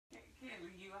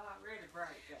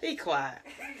Be quiet.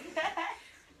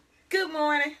 Good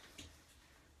morning.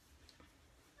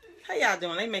 How y'all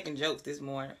doing? They making jokes this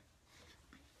morning.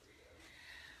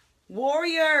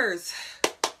 Warriors,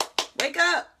 wake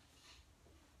up.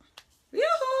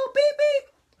 Yoo-hoo, beep,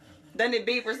 beep. Doesn't it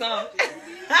beep or something?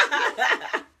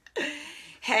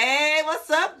 Hey, what's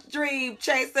up, Dream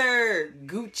Chaser?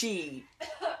 Gucci.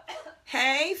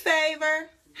 Hey, Favor.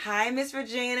 Hi, Miss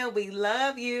Regina. We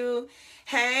love you.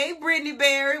 Hey, Brittany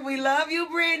Berry. We love you,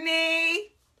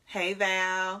 Brittany. Hey,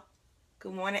 Val.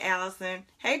 Good morning, Allison.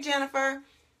 Hey, Jennifer.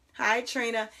 Hi,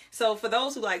 Trina. So for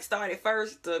those who started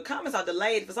first, the comments are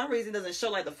delayed. For some reason, it doesn't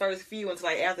show the first few until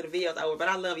after the video's over. But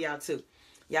I love y'all too.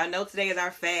 Y'all know today is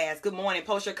our fast. Good morning.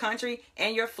 Post your country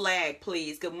and your flag,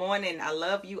 please. Good morning. I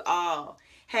love you all.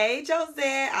 Hey,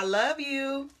 Josette. I love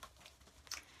you.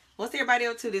 What's everybody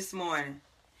up to this morning?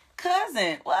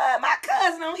 Cousin. What? My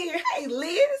cousin on here. Hey,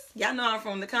 Liz. Y'all know I'm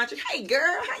from the country. Hey,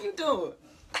 girl. How you doing?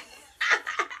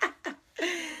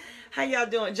 How y'all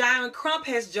doing? Giant Crump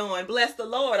has joined. Bless the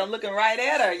Lord. I'm looking right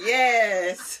at her.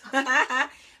 Yes.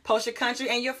 Post your country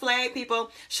and your flag,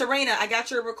 people. Sharina, I got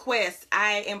your request.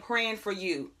 I am praying for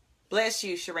you. Bless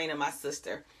you, Sharina, my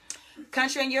sister.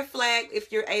 Country and your flag,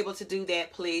 if you're able to do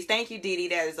that, please. Thank you, Dee Dee.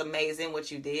 That is amazing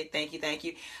what you did. Thank you, thank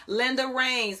you. Linda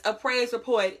Rains, a praise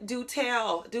report. Do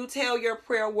tell your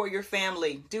prayer warrior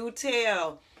family. Do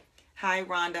tell. Hi,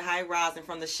 Rhonda. Hi, Rosin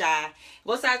from the Shy.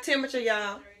 What's our temperature,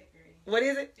 y'all? What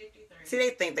is it? 53. See,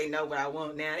 they think they know what I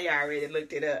want now. They already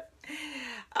looked it up.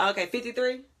 Okay,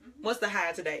 53? Mm-hmm. What's the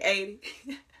high today? 80?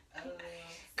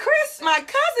 Chris, my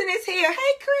cousin is here.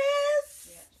 Hey,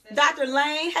 Chris. Yeah, Dr.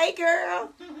 Lane. Hey,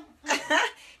 girl.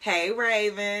 Hey,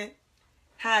 Raven.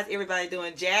 How's everybody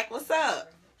doing? Jack, what's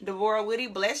up? Devorah Woody,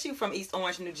 bless you from East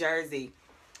Orange, New Jersey.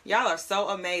 Y'all are so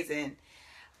amazing.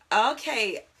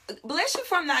 Okay, bless you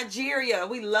from Nigeria.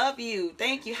 We love you.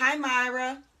 Thank you. Hi,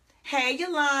 Myra. Hey,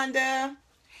 Yolanda.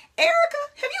 Erica,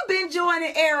 have you been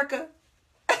joining Erica?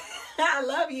 I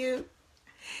love you.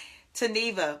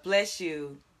 Taneva, bless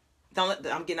you.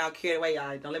 I'm getting all carried away,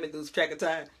 y'all. Don't let me lose track of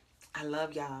time. I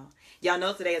love y'all. Y'all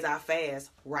know today is our fast,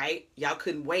 right? Y'all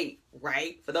couldn't wait,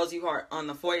 right? For those of you who are on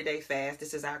the 40-day fast,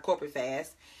 this is our corporate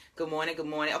fast. Good morning, good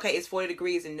morning. Okay, it's 40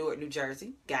 degrees in Newark, New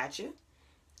Jersey. Gotcha.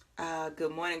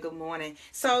 Good morning, good morning.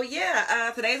 So,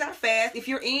 yeah, today's our fast. If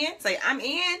you're in, say, I'm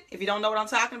in. If you don't know what I'm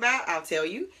talking about, I'll tell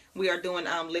you. We are doing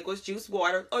liquids, juice,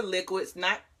 water, or liquids,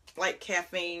 not like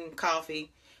caffeine,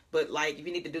 coffee. But if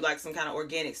you need to do some kind of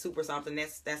organic soup or something,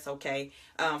 that's okay.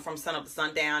 From sun up to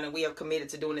sundown, and we have committed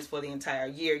to doing this for the entire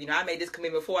year. I made this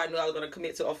commitment before I knew I was going to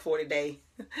commit to a 40-day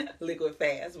liquid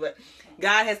fast. But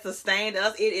God has sustained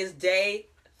us. It is day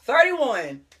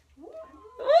 31.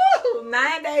 Woo!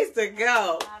 9 days to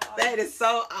go. That is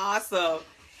so awesome.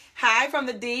 Hi from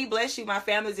the D. Bless you. My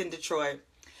family's in Detroit.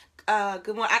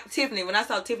 Good morning, Tiffany. When I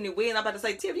saw Tiffany Williams, I'm about to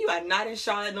say, Tiffany, you are not in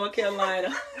Charlotte, North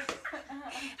Carolina.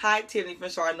 Hi, Tiffany from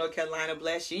Charlotte, North Carolina.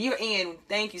 Bless you. You're in.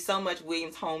 Thank you so much,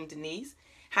 Williams Home, Denise.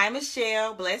 Hi,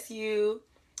 Michelle. Bless you.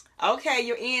 Okay,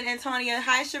 you're in, Antonia.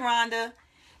 Hi, Sharonda.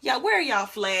 Y'all, where are y'all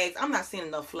flags? I'm not seeing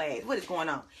enough flags. What is going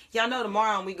on? Y'all know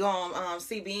tomorrow when we go on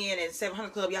CBN and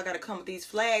 700 Club, y'all got to come with these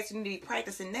flags. You need to be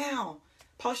practicing now.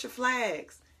 Post your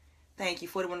flags. Thank you.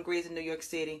 41 degrees in New York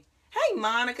City. Hey,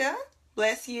 Monica.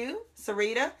 Bless you.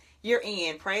 Sarita, you're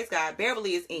in. Praise God.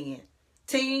 Beverly is in.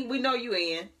 Team, we know you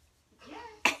in.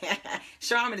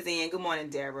 Sharman is in. Good morning,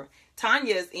 Deborah.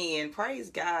 Tanya is in. Praise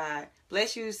God.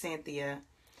 Bless you, Cynthia.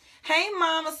 Hey,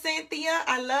 Mama Cynthia.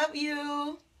 I love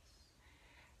you.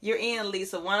 You're in,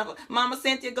 Lisa. Wonderful. Mama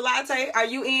Cynthia Galate, are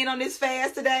you in on this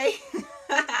fast today?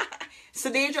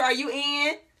 Sadidra, are you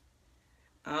in?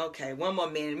 Okay, one more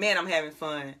minute. Man, I'm having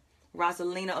fun.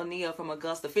 Rosalina O'Neill from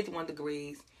Augusta, 51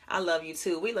 degrees. I love you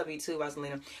too. We love you too,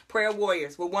 Rosalina. Prayer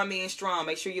Warriors, we're 1 million strong.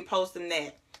 Make sure you're posting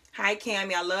that. Hi,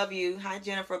 Cammie. I love you. Hi,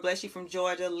 Jennifer. Bless you from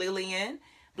Georgia. Lillian.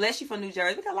 Bless you from New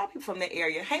Jersey. We got a lot of people from that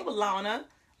area. Hey, Walana.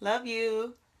 Love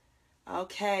you.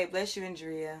 Okay. Bless you,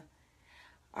 Andrea.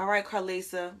 All right,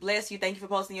 Carlisa. Bless you. Thank you for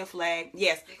posting your flag.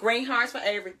 Yes. Green hearts for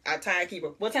Avery. Our timekeeper.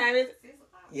 What time is it? 6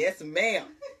 o'clock. Yes, ma'am.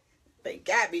 They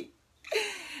got me.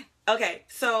 Okay.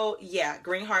 So, yeah.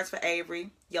 Green hearts for Avery.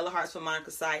 Yellow hearts for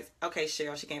Monica Sykes. Okay,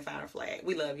 Cheryl. She can't find her flag.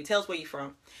 We love you. Tell us where you're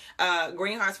from.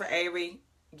 Green hearts for Avery.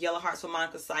 Yellow hearts for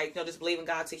Monica Sykes. Just believe in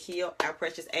God to heal our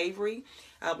precious Avery.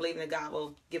 Believing that God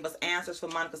will give us answers for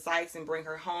Monica Sykes and bring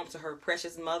her home to her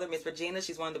precious mother, Miss Regina.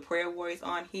 She's one of the prayer warriors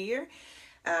on here.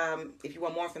 If you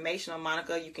want more information on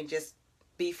Monica, you can just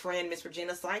befriend Miss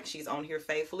Regina Sykes. She's on here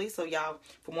faithfully. So y'all,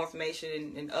 for more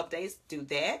information and updates, do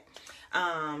that.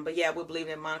 But yeah, we believe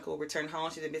that Monica will return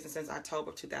home. She's in business since October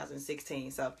of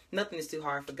 2016. So nothing is too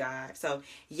hard for God. So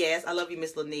yes, I love you,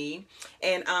 Miss Lanee.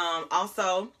 And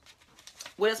also,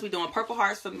 what else we doing? Purple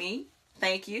Hearts for me.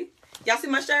 Thank you. Y'all see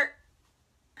my shirt?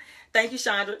 Thank you,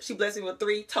 Chandra. She blessed me with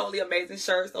 3 totally amazing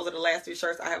shirts. Those are the last 3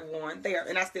 shirts I have worn there.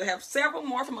 And I still have several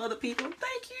more from other people.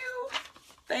 Thank you.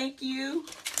 Thank you.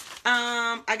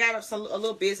 I got a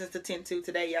little business to tend to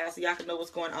today, y'all, so y'all can know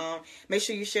what's going on. Make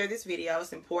sure you share this video.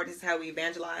 It's important. It's how we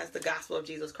evangelize the gospel of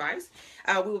Jesus Christ.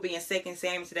 We will be in 2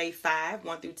 Samuel today, 5,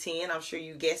 1 through 10. I'm sure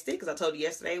you guessed it, because I told you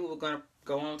yesterday we were going to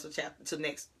go on to the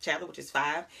next chapter, which is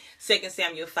 5. 2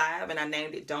 Samuel 5, and I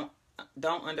named it Don't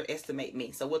Underestimate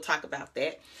Me. So we'll talk about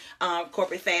that.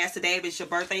 Corporate fast today. If it's your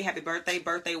birthday, happy birthday,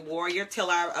 birthday warrior. Tell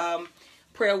our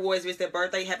prayer warriors it's their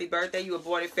birthday. Happy birthday. You were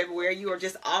born in February. You are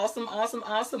just awesome, awesome,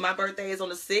 awesome. My birthday is on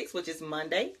the 6th, which is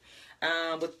Monday.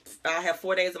 I have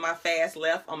 4 days of my fast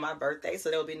left on my birthday, so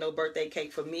there will be no birthday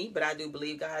cake for me, but I do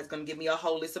believe God is going to give me a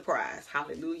holy surprise.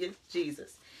 Hallelujah,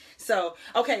 Jesus. So,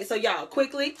 okay, so y'all,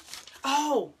 quickly.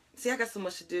 Oh, see, I got so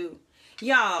much to do.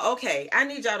 Y'all, okay, I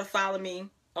need y'all to follow me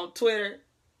on Twitter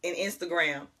and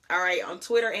Instagram. All right, on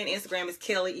Twitter and Instagram is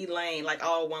Kelly E. Lane, like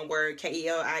all one word,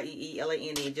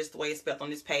 KELIEELANE, just the way it's spelled on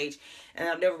this page. And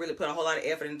I've never really put a whole lot of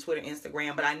effort in Twitter and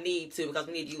Instagram, but I need to, because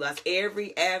we need to utilize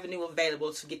every avenue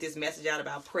available to get this message out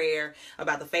about prayer,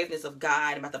 about the faithfulness of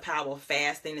God, about the power of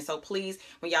fasting. And so please,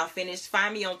 when y'all finish,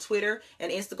 find me on Twitter and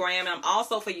Instagram. And I'm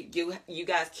also, for you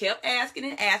guys kept asking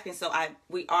and asking, so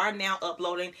we are now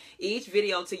uploading each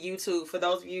video to YouTube. For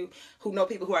those of you who know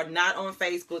people who are not on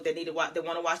Facebook that need to watch, that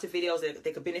want to watch the videos, that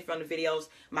they could benefit from the videos,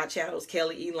 my channel is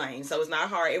Kelly E. Lane. So it's not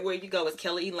hard. Everywhere you go, it's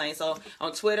Kelly E. Lane. So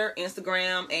on Twitter,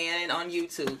 Instagram, and on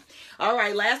YouTube. All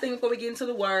right, last thing before we get into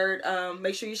the word,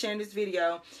 make sure you're sharing this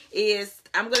video, is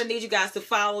I'm going to need you guys to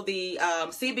follow the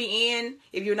CBN.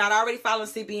 If you're not already following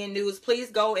CBN News,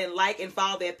 please go and like and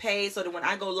follow their page, so that when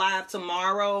I go live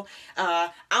tomorrow,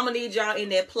 I'm going to need y'all in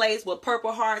that place with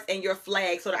purple hearts and your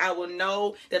flag, so that I will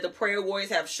know that the prayer warriors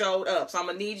have showed up. So I'm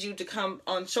going to need you to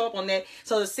show up on that.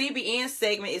 So the CBN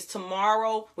segment is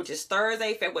tomorrow, which is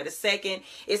Thursday, February the 2nd.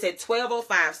 It's at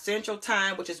 12:05 Central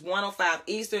Time, which is 1:05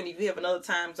 Eastern. If you have another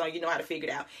time zone, you know how to figure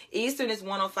it out. Eastern is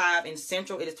 1:05 and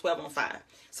Central it is 12:05.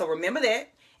 So remember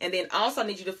that. And then also I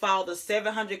need you to follow the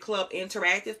 700 Club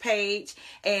Interactive page.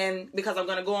 And because I'm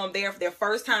going to go on there for their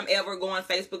first time ever going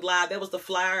Facebook Live. That was the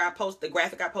flyer I posted, the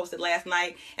graphic I posted last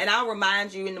night. And I'll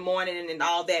remind you in the morning and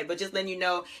all that. But just letting you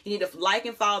know, you need to like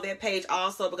and follow their page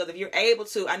also. Because if you're able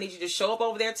to, I need you to show up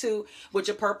over there too with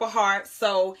your purple heart.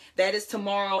 So that is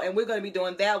tomorrow. And we're going to be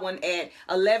doing that one at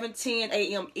 11:10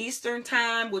 a.m. Eastern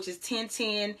Time, which is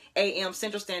 10:10 a.m.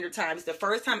 Central Standard Time. It's the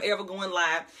first time ever going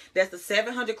live. That's the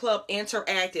 700 Club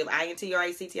Interactive.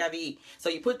 INTRACTIVE. So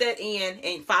you put that in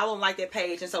and follow and like that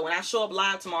page. And so when I show up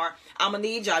live tomorrow, I'm gonna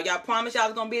need y'all. Y'all promise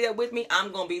y'all gonna be there with me.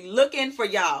 I'm gonna be looking for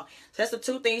y'all. So that's the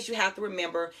 2 things you have to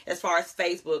remember as far as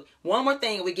Facebook. One more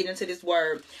thing, we get into this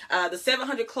word. The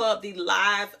 700 Club, the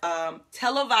live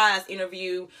televised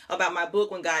interview about my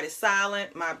book, When God is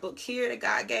Silent. My book here that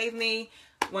God gave me,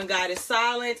 When God is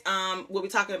Silent. We'll be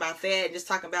talking about that, and just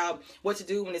talking about what to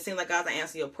do when it seems like God's not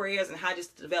answering your prayers, and how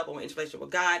just to develop a relationship with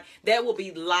God. That will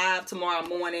be live tomorrow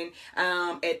morning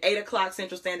at 8 o'clock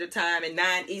Central Standard Time and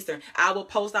 9 Eastern. I will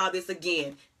post all this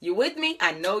again. You with me?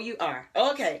 I know you are.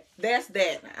 Okay, that's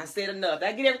that. I said enough. Did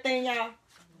I get everything, y'all?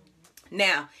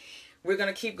 Now, we're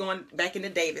going to keep going back into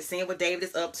David, seeing what David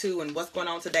is up to and what's going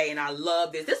on today. And I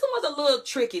love this. This one was a little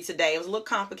tricky today. It was a little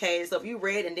complicated. So if you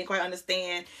read and didn't quite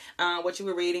understand what you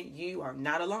were reading, you are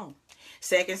not alone.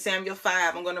 2 Samuel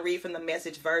 5. I'm going to read from the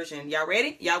Message version. Y'all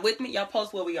ready? Y'all with me? Y'all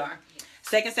post where we are.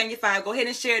 2 Samuel 5. Go ahead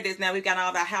and share this. Now we've got all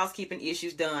of our housekeeping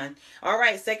issues done. All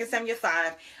right, 2 Samuel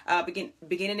 5,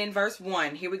 beginning in verse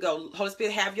 1. Here we go. Holy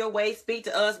Spirit, have your way. Speak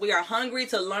to us. We are hungry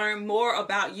to learn more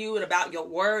about you and about your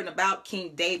word and about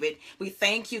King David. We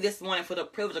thank you this morning for the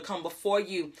privilege to come before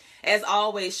you, as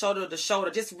always, shoulder to shoulder,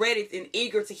 just ready and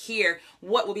eager to hear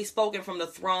what will be spoken from the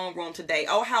throne room today.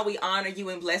 Oh, how we honor you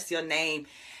and bless your name.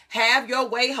 Have your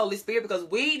way, Holy Spirit, because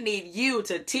we need you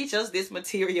to teach us this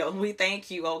material. We thank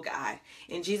you, oh God.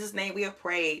 In Jesus' name we have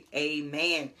prayed.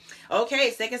 Amen.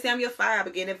 Okay, 2 Samuel 5,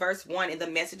 beginning verse 1. In the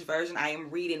Message version, I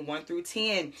am reading 1 through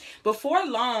 10. Before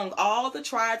long, all the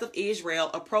tribes of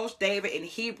Israel approached David in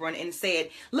Hebron and said,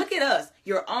 "Look at us,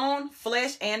 your own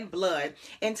flesh and blood.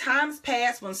 In times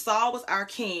past, when Saul was our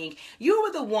king, you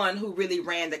were the one who really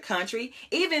ran the country.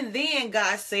 Even then,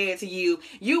 God said to you,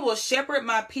 you will shepherd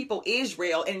my people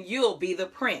Israel and and you'll be the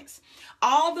prince.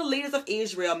 All the leaders of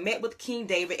Israel met with King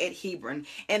David at Hebron,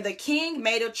 and the king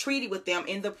made a treaty with them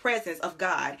in the presence of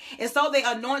God. And so they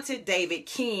anointed David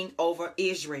king over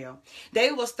Israel.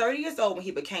 David was 30 years old when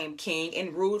he became king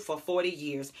and ruled for 40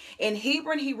 years. In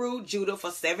Hebron, he ruled Judah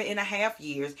for 7.5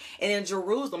 years, and in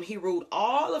Jerusalem, he ruled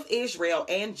all of Israel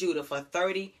and Judah for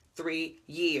 33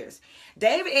 years.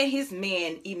 David and his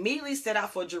men immediately set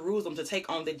out for Jerusalem to take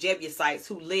on the Jebusites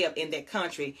who lived in that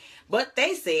country. But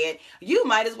they said, you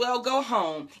might as well go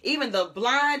home. Even the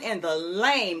blind and the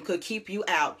lame could keep you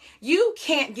out. You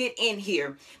can't get in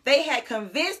here. They had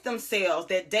convinced themselves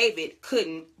that David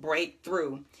couldn't break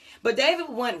through. But David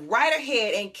went right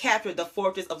ahead and captured the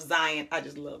fortress of Zion. I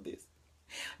just love this.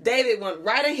 David went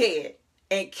right ahead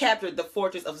and captured the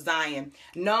fortress of Zion,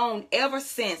 known ever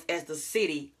since as the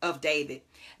city of David.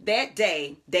 That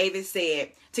day, David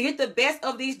said, to get the best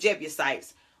of these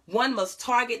Jebusites, one must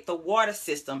target the water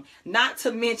system, not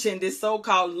to mention this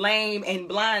so-called lame and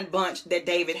blind bunch that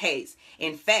David hates.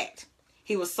 In fact,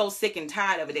 he was so sick and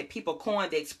tired of it that people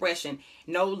coined the expression,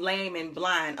 no lame and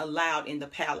blind allowed in the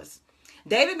palace.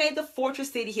 David made the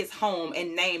fortress city his home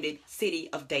and named it City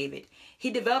of David. He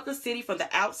developed the city from the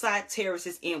outside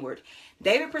terraces inward.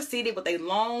 David proceeded with a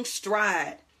long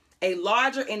stride, a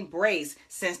larger embrace,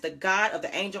 since the God of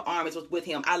the angel armies was with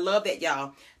him. I love that,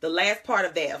 y'all. The last part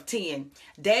of that, of 10.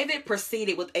 David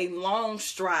proceeded with a long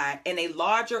stride and a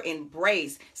larger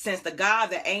embrace, since the God of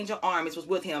the angel armies was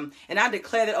with him. And I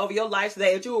declare that over your life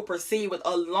today, that you will proceed with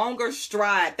a longer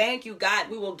stride. Thank you,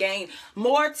 God. We will gain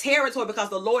more territory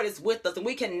because the Lord is with us, and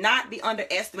we cannot be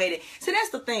underestimated. See, that's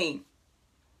the thing.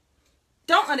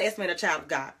 Don't underestimate a child of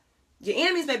God. Your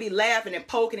enemies may be laughing and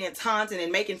poking and taunting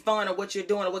and making fun of what you're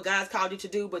doing or what God's called you to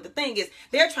do. But the thing is,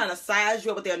 they're trying to size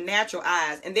you up with their natural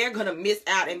eyes, and they're going to miss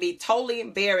out and be totally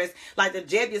embarrassed like the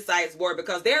Jebusites were,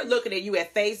 because they're looking at you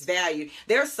at face value.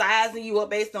 They're sizing you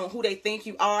up based on who they think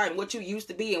you are and what you used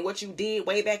to be and what you did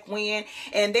way back when.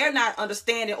 And they're not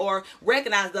understanding or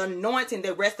recognizing the anointing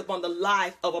that rests upon the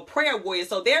life of a prayer warrior.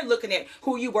 So they're looking at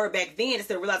who you were back then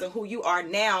instead of realizing who you are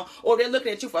now. Or they're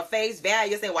looking at you for face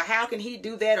value and saying, well, how can he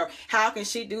do that? Or how can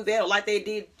she do that? Or like they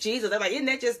did Jesus. They're like, isn't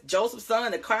that just Joseph's son,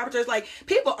 the carpenter? It's like,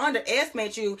 people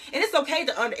underestimate you, and it's okay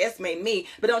to underestimate me,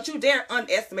 but don't you dare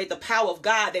underestimate the power of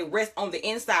God that rests on the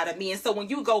inside of me. And so when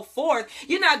you go forth,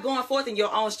 you're not going forth in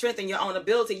your own strength and your own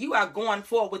ability. You are going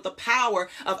forth with the power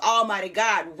of Almighty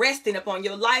God resting upon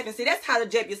your life. And see, that's how the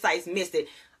Jebusites missed it.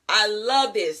 I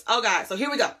love this. Oh God. So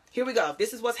here we go. Here we go.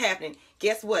 This is what's happening.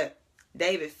 Guess what?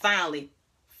 David finally,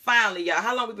 y'all,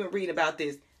 how long we been reading about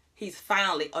this? He's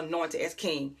finally anointed as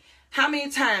king. How many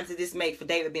times did this make for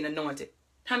David being anointed?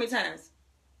 How many times?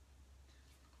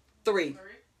 3.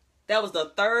 That was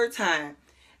the 3rd time.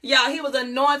 Y'all, he was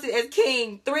anointed as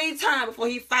king 3 times before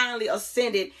he finally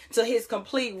ascended to his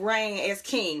complete reign as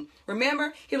king.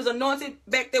 Remember, he was anointed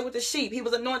back there with the sheep. He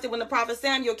was anointed when the prophet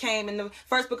Samuel came in the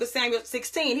first book of Samuel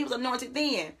 16. He was anointed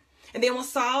then. And then when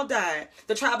Saul died,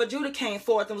 the tribe of Judah came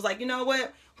forth and was like, you know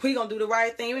what? We're going to do the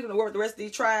right thing. We're going to work with the rest of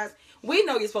these tribes. We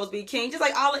know you're supposed to be king. Just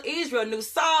like all of Israel knew.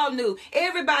 Saul knew.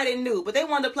 Everybody knew. But they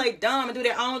wanted to play dumb and do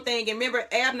their own thing. And remember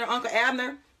Abner, Uncle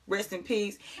Abner, rest in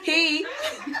peace. He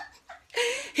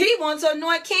wanted to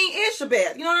anoint King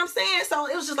Ishabeth. You know what I'm saying? So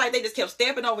it was just like they just kept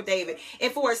stepping over David.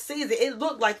 And for a season, it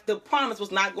looked like the promise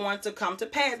was not going to come to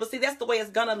pass. But see, that's the way it's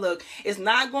going to look. It's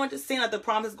not going to seem like the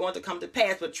promise is going to come to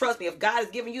pass. But trust me, if God is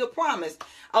giving you a promise,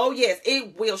 oh yes,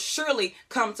 it will surely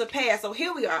come to pass. So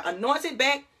here we are, anointed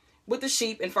back with the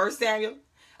sheep in 1 Samuel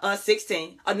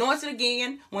 16. Anointed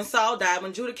again when Saul died,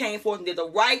 when Judah came forth and did the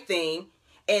right thing.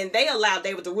 And they allowed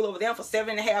David to rule over them for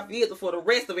 7.5 years before the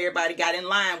rest of everybody got in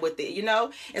line with it, you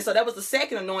know? And so that was the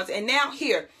 2nd anointing. And now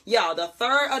here, y'all, the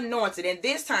 3rd anointed. And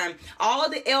this time, all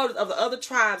of the elders of the other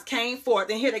tribes came forth.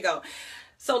 And here they go.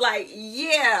 So like,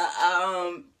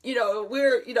 yeah, you know,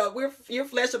 we're your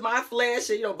flesh of my flesh,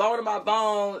 and, you know, bone of my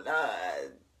bone.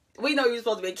 We know you're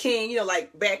supposed to be king, you know,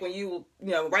 like back when you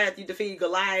know, right after you defeated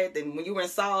Goliath, and when you were in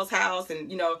Saul's house,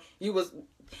 and, you know, you was,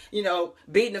 you know,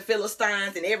 beating the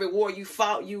Philistines, and every war you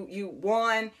fought, you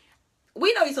won.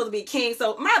 We know you're supposed to be king,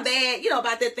 so my bad, you know,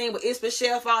 about that thing with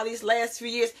Ishbosheth for all these last few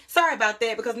years. Sorry about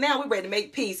that, because now we're ready to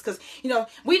make peace, because, you know,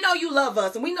 we know you love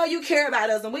us, and we know you care about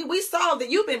us, and we saw that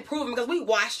you've been proven, because we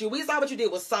watched you. We saw what you did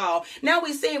with Saul. Now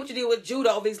we see what you did with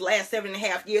Judah over these last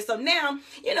 7.5 years. So now,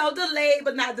 you know, delayed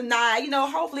but not denied. You know,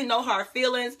 hopefully no hard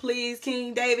feelings, please,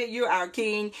 King David. You're our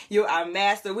king. You're our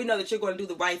master. We know that you're going to do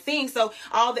the right thing. So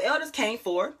all the elders came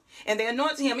forth, and they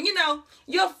anointed him. And, you know,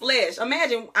 your flesh,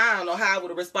 imagine, I don't know how I would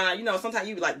have responded. You know, sometimes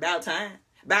you be like, about time.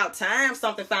 About time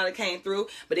something finally came through,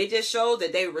 but it just shows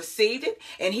that they received it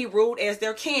and he ruled as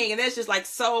their king. And that's just like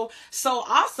so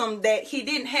awesome that he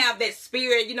didn't have that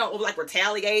spirit, of like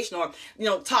retaliation or,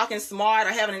 talking smart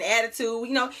or having an attitude.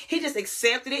 He just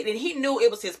accepted it and he knew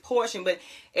it was his portion. But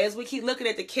as we keep looking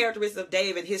at the characteristics of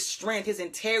David, his strength, his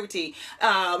integrity,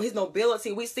 his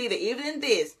nobility, we see that even in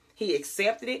this, he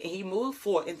accepted it and he moved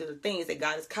forward into the things that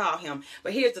God has called him.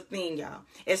 But here's the thing, y'all.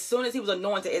 As soon as he was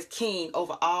anointed as king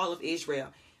over all of Israel,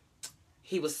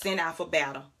 he was sent out for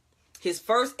battle. His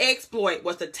first exploit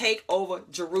was to take over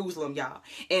Jerusalem, y'all.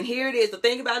 And here it is. The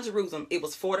thing about Jerusalem, it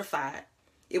was fortified.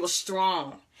 It was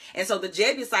strong. And so the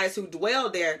Jebusites who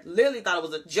dwelled there literally thought it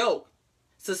was a joke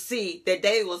to see that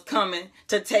David was coming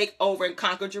to take over and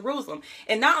conquer Jerusalem.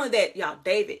 And not only that, y'all,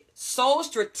 David, so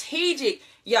strategic,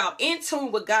 y'all, in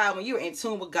tune with God. When you're in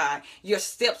tune with God, your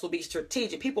steps will be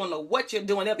strategic. People don't know what you're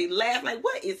doing. They'll be laughing like,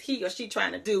 what is he or she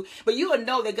trying to do? But you will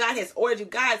know that God has ordered you.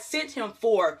 God sent him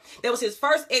for. That was his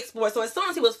first exploit. So as soon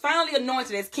as he was finally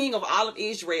anointed as king of all of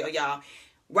Israel, y'all,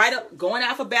 right up, going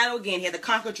out for battle again, he had to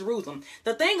conquer Jerusalem.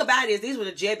 The thing about it is these were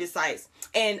the Jebusites.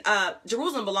 And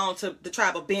Jerusalem belonged to the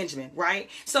tribe of Benjamin, right?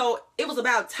 So it was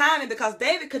about timing because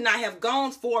David could not have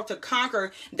gone forth to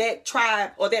conquer that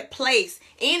tribe or that place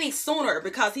any sooner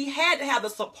because he had to have the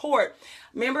support.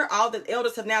 Remember, all the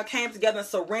elders have now came together and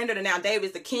surrendered, and now David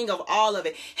is the king of all of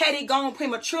it. Had he gone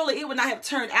prematurely, it would not have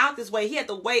turned out this way. He had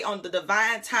to wait on the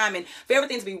divine timing for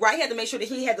everything to be right. He had to make sure that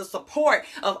he had the support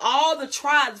of all the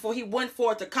tribes before he went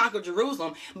forth to conquer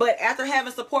Jerusalem. But after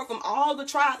having support from all the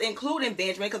tribes, including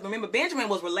Benjamin, because remember, Benjamin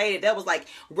was related, that was like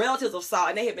relatives of Saul,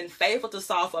 and they had been faithful to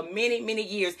Saul for many, many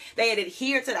years. They had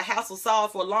adhered to the house of Saul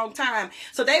for a long time.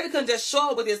 So David couldn't just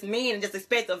show up with his men and just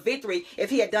expect a victory if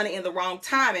he had done it in the wrong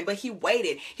timing. But he waited.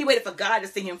 He waited for God to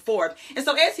send him forth. And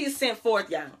so as he's sent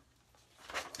forth, y'all,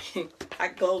 I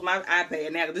close my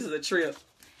iPad now because this is a trip.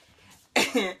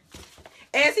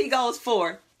 As he goes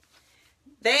forth,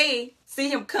 they see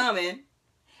him coming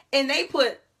and they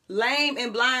put lame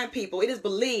and blind people. It is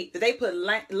believed that they put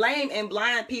lame and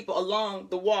blind people along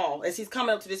the wall as he's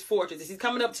coming up to this fortress, as he's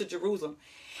coming up to Jerusalem.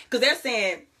 Because they're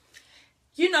saying,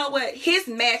 you know what? His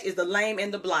match is the lame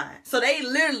and the blind. So they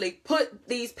literally put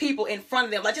these people in front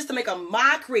of them, like just to make a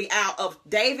mockery out of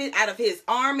David, out of his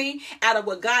army, out of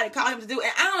what God had called him to do.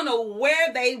 And I don't know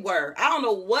where they were. I don't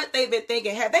know what they've been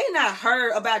thinking. Have they not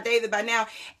heard about David by now?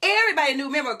 Everybody knew.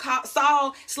 Remember,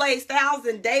 Saul slays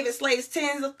thousands, David slays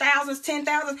tens of thousands,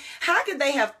 10,000. How could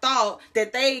they have thought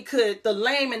that they could, the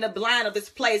lame and the blind of this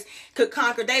place, could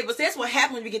conquer David? But that's what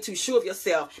happens when you get too sure of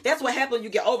yourself. That's what happens when you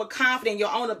get overconfident in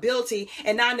your own ability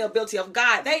and not in the ability of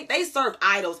God. They served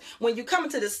idols. When you come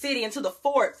into the city, into the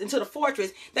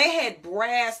fortress, they had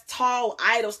brass, tall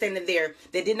idols standing there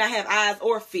that did not have eyes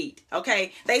or feet.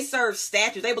 Okay, they served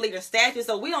statues. They believed in statues.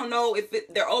 So we don't know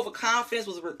if their overconfidence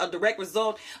was a direct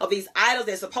result of these idols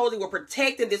that supposedly were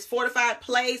protecting this fortified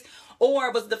place,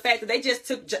 or was the fact that they just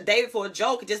took David for a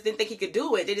joke and just didn't think he could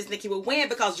do it. They just think he would win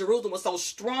because Jerusalem was so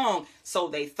strong. So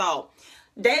they thought.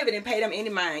 David didn't pay them any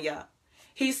mind, y'all.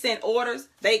 He sent orders.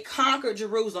 They conquered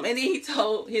Jerusalem. And then he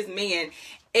told his men,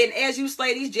 and as you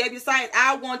slay these Jebusites,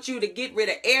 I want you to get rid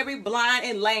of every blind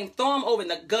and lame. Throw them over in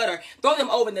the gutter. Throw them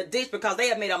over in the ditch because they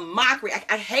have made a mockery.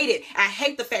 I hate it. I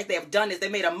hate the fact they have done this. They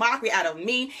made a mockery out of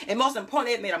me. And most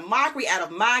importantly, they made a mockery out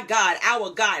of my God,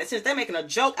 our God. And since they're making a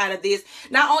joke out of this,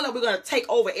 not only are we going to take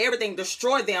over everything,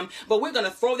 destroy them, but we're going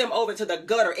to throw them over to the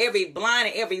gutter. Every blind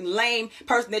and every lame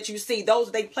person that you see,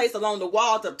 those they place along the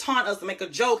wall to taunt us, to make a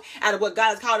joke out of what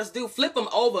God has called us to do, flip them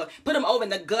over, put them over in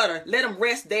the gutter, let them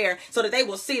rest there so that they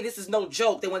will see this is no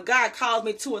joke, that when God calls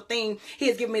me to a thing, he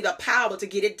has given me the power to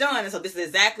get it done. And so this is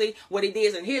exactly what he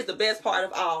did. And here's the best part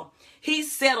of all. He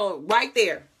settled right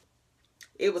there.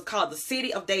 It was called the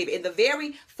city of David. In the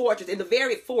very fortress, in the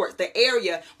very fort, the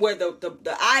area where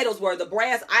the idols were, the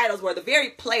brass idols were, the very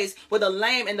place where the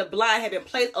lame and the blind had been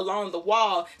placed along the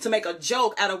wall to make a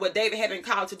joke out of what David had been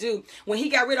called to do. When he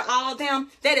got rid of all of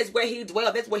them, that is where he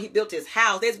dwelled. That's where he built his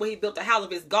house. That's where he built the house of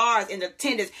his guards and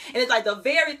attendants. And it's like the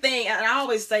very thing, and I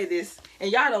always say this,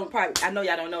 and y'all don't probably, I know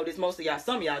y'all don't know this, most of y'all,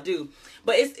 some of y'all do,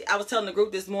 but I was telling the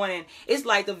group this morning, it's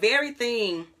like the very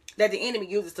thing that the enemy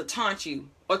uses to taunt you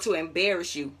or to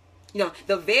embarrass you. You know,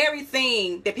 the very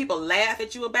thing that people laugh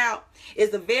at you about is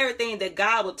the very thing that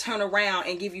God will turn around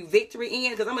and give you victory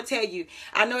in. Because I'm going to tell you,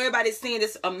 I know everybody's seeing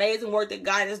this amazing work that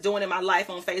God is doing in my life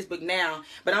on Facebook now.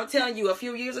 But I'm telling you, a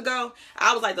few years ago,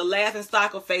 I was like the laughing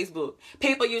stock of Facebook.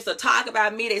 People used to talk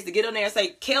about me. They used to get on there and say,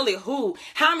 Kelly who?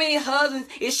 How many husbands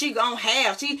is she going to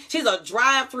have? She's a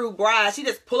drive-through bride. She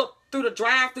just pull up through the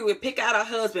drive-thru and pick out a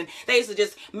husband. They used to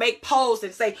just make posts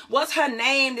and say, what's her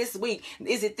name this week?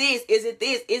 Is it this? Is it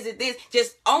this? Is it this?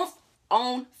 Just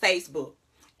on Facebook.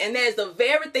 And that is the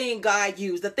very thing God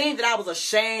used. The thing that I was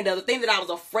ashamed of. The thing that I was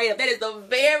afraid of. That is the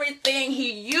very thing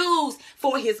he used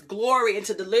for his glory and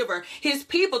to deliver his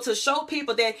people. To show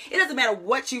people that it doesn't matter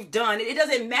what you've done. It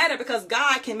doesn't matter because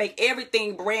God can make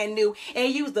everything brand new.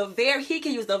 And he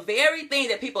can use the very thing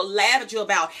that people laugh at you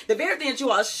about. The very thing that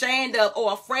you are ashamed of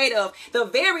or afraid of. The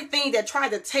very thing that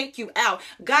tried to take you out.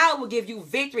 God will give you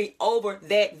victory over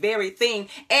that very thing.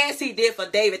 As he did for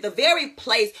David. The very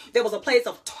place, there was a place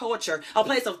of torture. A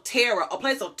place of terror, a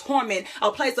place of torment, a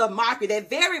place of mockery. That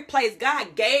very place,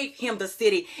 God gave him the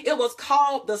city. It was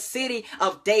called the city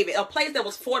of David, a place that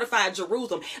was fortified,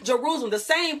 Jerusalem. Jerusalem, the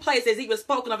same place as he was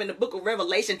spoken of in the book of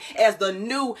Revelation as the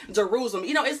new Jerusalem.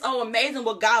 You know, it's so amazing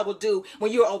what God will do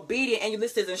when you're obedient and you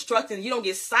listen to his instructions. You don't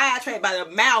get sidetracked by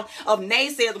the mouth of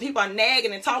naysayers when people are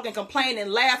nagging and talking, complaining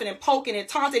and laughing and poking and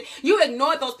taunting. You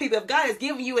ignore those people. If God has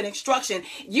given you an instruction,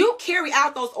 you carry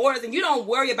out those orders and you don't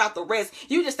worry about the rest.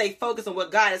 You just stay focused on what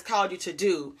God has called you to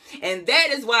do. And that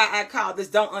is why I call this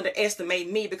Don't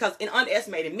Underestimate Me, because in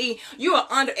underestimating me, you are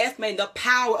underestimating the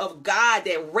power of God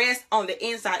that rests on the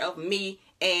inside of me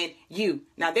and you.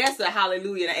 Now that's a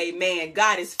hallelujah and amen.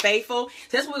 God is faithful.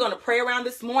 So that's what we're going to pray around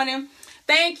this morning.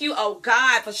 Thank you, oh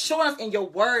God, for showing us in your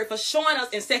word, for showing us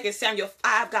in 2 Samuel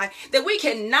 5, God, that we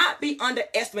cannot be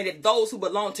underestimated, those who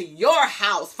belong to your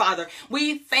house, Father.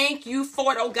 We thank you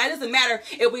for it, oh God. It doesn't matter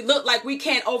if we look like we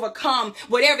can't overcome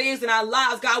whatever it is in our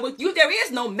lives, God. With you, there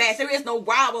is no match. There is no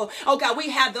rival. Oh God, we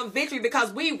have the victory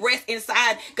because we rest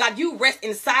inside. God, you rest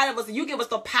inside of us and you give us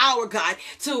the power, God,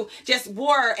 to just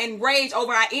war and rage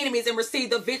over our enemies and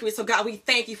receive the victory. So God, we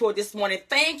thank you for this morning.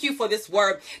 Thank you for this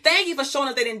word. Thank you for showing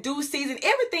us that in due season,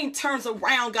 everything turns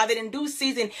around, God, that in due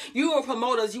season, you will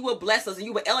promote us, you will bless us, and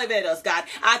you will elevate us, God.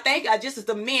 I thank God, just as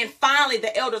the men, finally,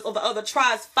 the elders of the other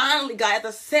tribes, finally, God, after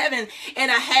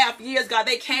 7.5 years, God,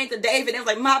 they came to David and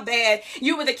was like, my bad,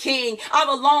 you were the king,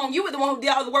 all along, you were the one who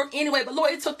did all the work anyway, but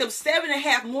Lord, it took them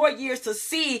 7.5 more years to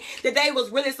see that they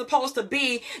was really supposed to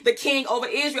be the king over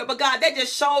Israel. But God, that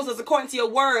just shows us, according to your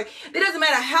word, it doesn't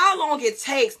matter how long it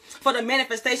takes for the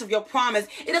manifestation of your promise.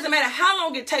 It doesn't matter how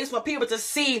long it takes for people to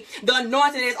see the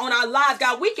anointing is on our lives,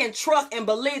 God. We can trust and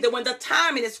believe that when the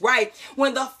timing is right,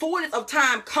 when the fullness of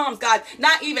time comes, God,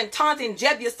 not even taunting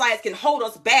Jebusites can hold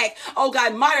us back. Oh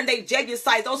God, modern day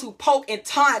Jebusites, those who poke and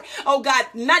taunt, oh God,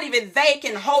 not even they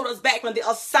can hold us back from the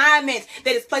assignment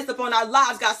that is placed upon our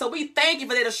lives, God. So we thank you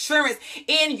for that assurance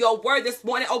in your word this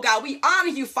morning. Oh God, we honor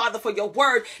you, Father, for your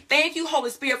word. Thank you,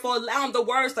 Holy Spirit, for allowing the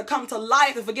words to come to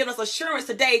life and for giving us assurance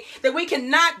today that we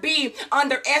cannot be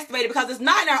underestimated because it's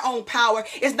not in our own power.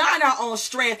 It's not in our own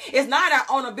strength. It's not our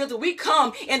own ability. We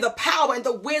come in the power and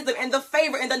the wisdom and the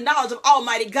favor and the knowledge of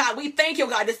Almighty God. We thank you,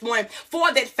 God, this morning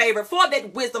for that favor, for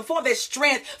that wisdom, for that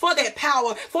strength, for that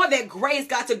power, for that grace,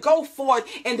 God, to go forth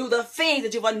and do the things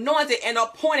that you've anointed and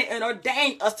appointed and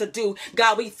ordained us to do.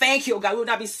 God, we thank you, God. We will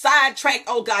not be sidetracked,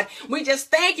 oh God. We just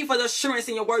thank you for the assurance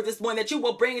in your word this morning that you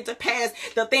will bring into pass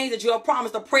the things that you have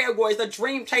promised, the prayer warriors, the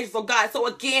dream chasers, oh God. So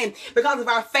again, because of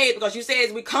our faith, because you say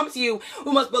as we come to you,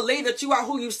 we must believe that you are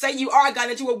who you say you are, God,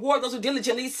 that you reward those who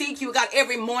diligently seek you, God,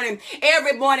 every morning,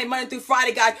 Monday through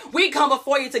Friday, God. We come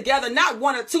before you together, not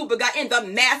one or two, but God, in the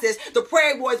masses, the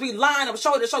prayer warriors, we line up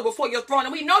shoulder to shoulder before your throne,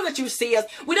 and we know that you see us.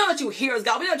 We know that you hear us,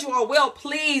 God. We know that you are well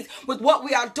pleased with what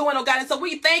we are doing, oh God. And so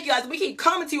we thank you as we keep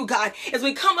coming to you, God, as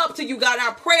we come up to you, God,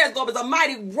 our prayers, God, is a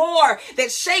mighty roar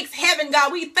that shakes heaven,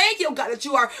 God. We thank you, God, that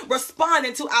you are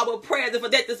responding to our prayers. And for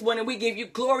that this morning, we give you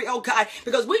glory, oh God,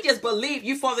 because we just believe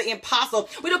you for the impossible.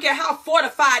 We don't care how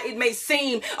fortified it may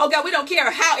seem. Oh God, we don't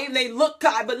care how it may look,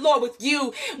 God, but Lord, with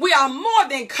you, we are more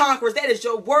than conquerors. That is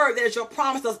your word. That is your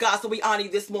promises, God. So we honor you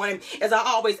this morning. As I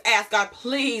always ask, God,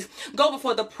 please go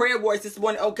before the prayer warriors this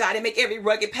morning, oh God, and make every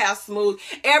rugged path smooth,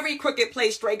 every crooked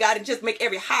place straight, God, and just make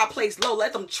every high place low.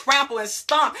 Let them trample and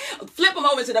stomp, flip them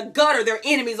over to the gutter, their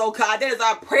enemies, oh God. That is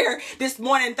our prayer this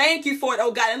morning. Thank you for it,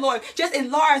 oh God. And Lord, just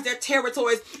enlarge their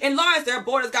territories, enlarge their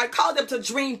borders, God. Call them to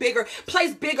dream bigger,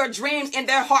 place bigger dreams in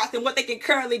their hearts than what they can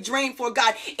currently dream for,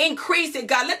 God. Increase it,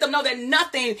 God. Let them know that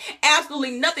nothing,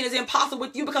 absolutely nothing is impossible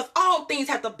with you because all things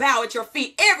have to bow at your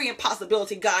feet. Every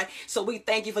impossibility, God. So we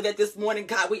thank you for that this morning,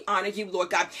 God. We honor you, Lord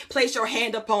God. Place your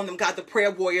hand upon them, God, the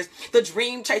prayer warriors, the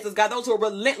dream chasers, God, those who are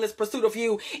relentless pursuit of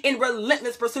you, in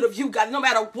relentless pursuit of you, God, no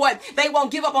matter what. They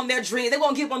won't give up on their dreams. They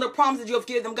won't give up on the promises you have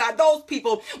given them, God. Those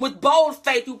people with bold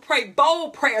faith who pray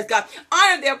bold prayers, God,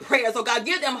 honor their prayers, oh God.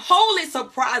 Give them holy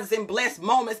surprises and blessed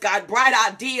moments, God, bright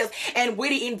ideas and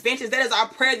witty inventions. That is our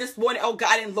prayer this morning, oh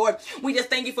God and Lord. We just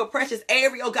thank you for precious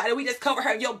Avery, oh God, and we just cover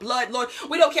her in your blood, Lord.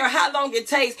 We don't care how long it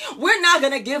takes. We're not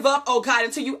going to give up, oh God,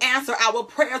 until you answer our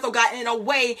prayers, oh God, in a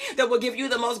way that will give you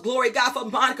the most glory, God. For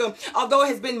Monica, although it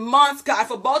has been months, God,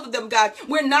 for both of them, God,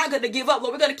 we're not going to give up,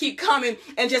 Lord. We're going to keep coming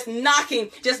and just knocking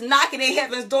in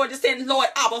heaven's door, just saying, Lord,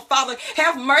 our Father,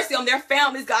 have mercy on their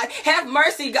families, God. Have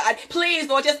mercy, God. Please,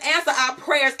 Lord, just answer our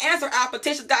prayers, answer our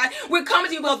petitions, God. We're coming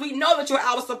to you because we know that you're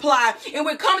our supply, and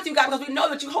we're coming to you, God, because we know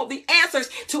that you hold the answers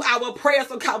to our prayers.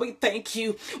 So, God, we thank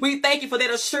you. We thank you for that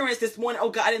assurance this morning, oh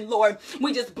God and Lord.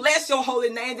 We just bless your holy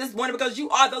name this morning because you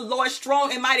are the Lord,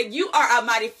 strong and mighty. You are our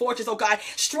mighty fortress, oh God.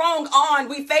 Strong on.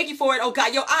 We thank you for it, oh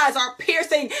God. Your eyes are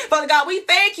piercing, Father God. We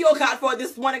thank you, oh God, for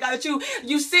this morning, God, that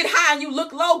you sit high and you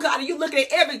look low, God, and you look at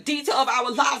every detail of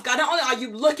our lives, God. Not only are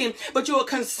you looking, but you are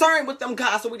concerned with them,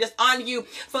 God. So we just honor you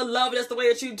for loving us the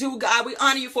way that you do, God. We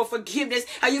honor you for forgiveness,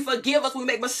 how you forgive us when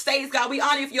we make mistakes, God. We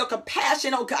honor you for your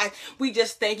compassion, oh God. We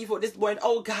just thank you for this morning,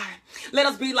 oh God. Let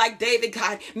us be like David,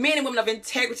 God. Men and women of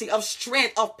integrity, of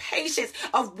strength, of patience,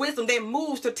 of wisdom that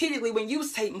move strategically when you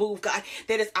say move, God.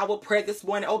 That is our prayer this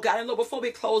morning, oh God. And Lord, before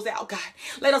we close out, God,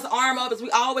 let us arm up as we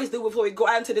always do before we go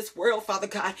out into this world, Father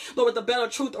God. Lord, with the belt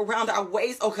of truth around our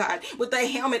waist, oh God. With the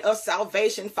helmet of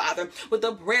salvation, Father. With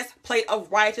the breastplate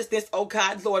of righteousness, oh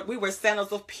God. Lord, we were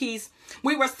sandals of peace.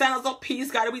 We were sandals of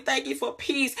peace, God, and we thank you for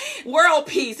peace, world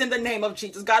peace in the name of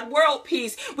Jesus, God, world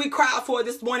peace. We cry out for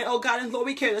this morning, oh God, and Lord,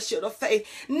 we carry the shield of faith.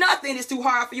 Nothing is too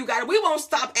hard for you, God. We won't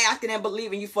stop asking and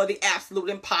believing you for the absolute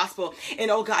impossible.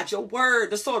 And oh God, your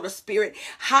word, the sword of the Spirit,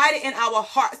 hide it in our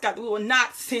hearts, God, that we will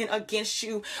not sin against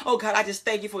you. Oh God, I just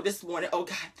thank you for this morning, oh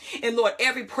God. And Lord,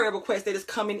 every prayer request that is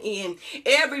coming in,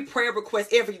 every prayer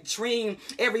request, every dream,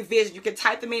 every vision, you can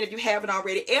type them in if you haven't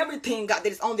already. Everything, God,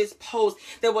 that is on this post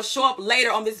that will show up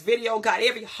later on this video, God,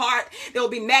 every heart that will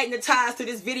be magnetized to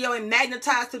this video and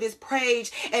magnetized to this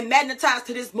page and magnetized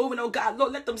to this movement, oh God,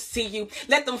 Lord, let them see you,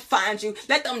 let them find you,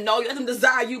 let them know you, let them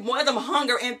desire you more, let them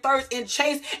hunger and thirst and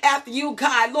chase after you,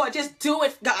 God. Lord, just do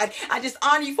it, God. I just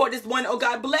honor you for this one, oh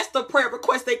God. Bless the prayer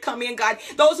requests that come in, God.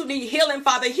 Those who need healing,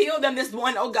 Father, heal them this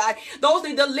morning, oh God. Those who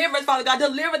need deliverance, Father God,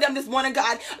 deliver them this morning,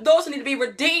 God. Those who need to be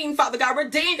redeemed, Father God,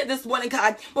 redeemed this morning,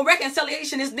 God. When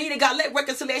reconciliation is needed, God, let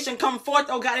reconciliation come forth,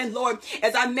 oh God, and Lord,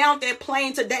 as I mount that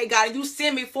plane today, God, and you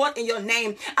send me forth in your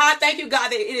name, I thank you, God,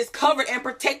 that it is covered and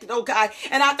protected, oh God.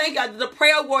 And I thank you, God, that the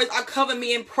prayer warriors are covering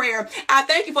me in prayer. I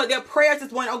thank you for their prayers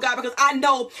this morning, oh God, because I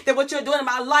know that what you're doing in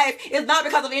my life is not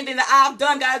because of anything that I've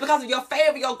done, God. It's because of your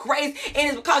favor, your grace, and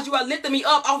it's because you are lifting me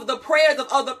up off of the prayers of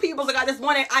other people. So God, this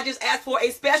morning, I just ask for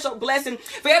a special blessing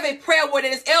for every prayer warrior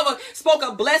that has ever spoke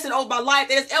a blessing over my life,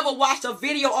 that has ever watched a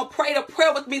video or prayed a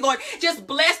prayer with me, Lord. Just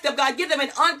bless them, God. Give them an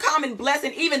uncommon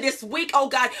blessing even this week, oh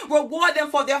God. Reward them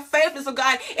for their faithfulness, oh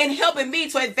God, in helping me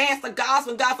to advance the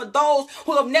gospel, God. For those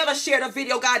who have never shared a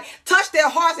video, God, touch their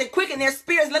hearts and quicken their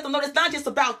spirits. Let them know it's not just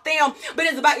about them, but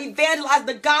it's about evangelizing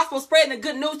the gospel, spreading the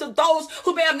good news to those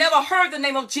who may have never heard the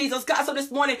name of Jesus, God. So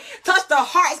this morning, touch their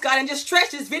hearts, God, and just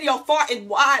stretch this video far and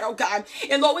wide, oh God.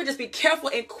 And Lord, we just be careful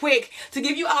and quick to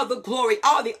give you all the glory,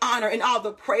 all the honor, and all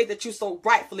the praise that you so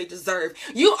rightfully deserve.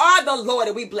 You are the Lord,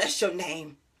 and we bless your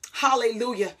name.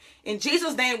 Hallelujah. In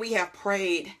Jesus' name we have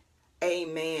prayed.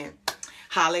 Amen.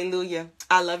 Hallelujah.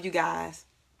 I love you guys.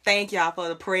 Thank y'all for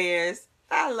the prayers.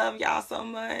 I love y'all so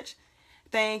much.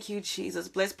 Thank you, Jesus.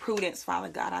 Bless Prudence, Father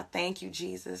God. I thank you,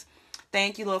 Jesus.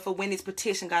 Thank you, Lord, for Wendy's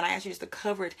petition. God, I ask you just to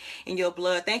cover it in your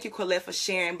blood. Thank you, Colette, for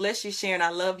sharing. Bless you, Sharon. I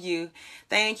love you.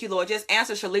 Thank you, Lord. Just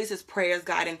answer Shalisa's prayers,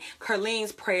 God, and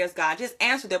Carlene's prayers, God. Just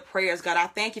answer their prayers, God. I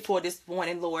thank you for this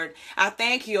morning, Lord. I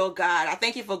thank you, oh God. I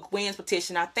thank you for Gwen's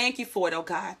petition. I thank you for it, oh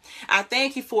God. I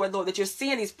thank you for it, Lord, that you're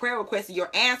seeing these prayer requests and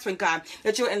you're answering, God,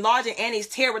 that you're enlarging Annie's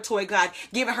territory, God,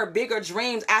 giving her bigger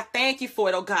dreams. I thank you for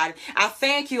it, oh God. I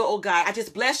thank you, oh God. I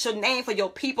just bless your name for your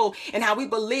people and how we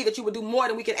believe that you will do more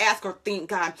than we can ask or think,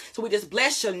 God. So we just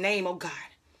bless your name, oh God.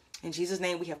 In Jesus'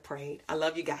 name we have prayed. I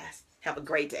love you guys. Have a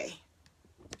great day.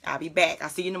 I'll be back. I'll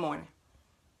see you in the morning.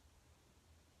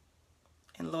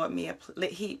 And Lord, Mia,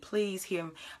 please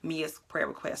hear Mia's prayer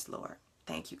request, Lord.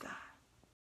 Thank you, God.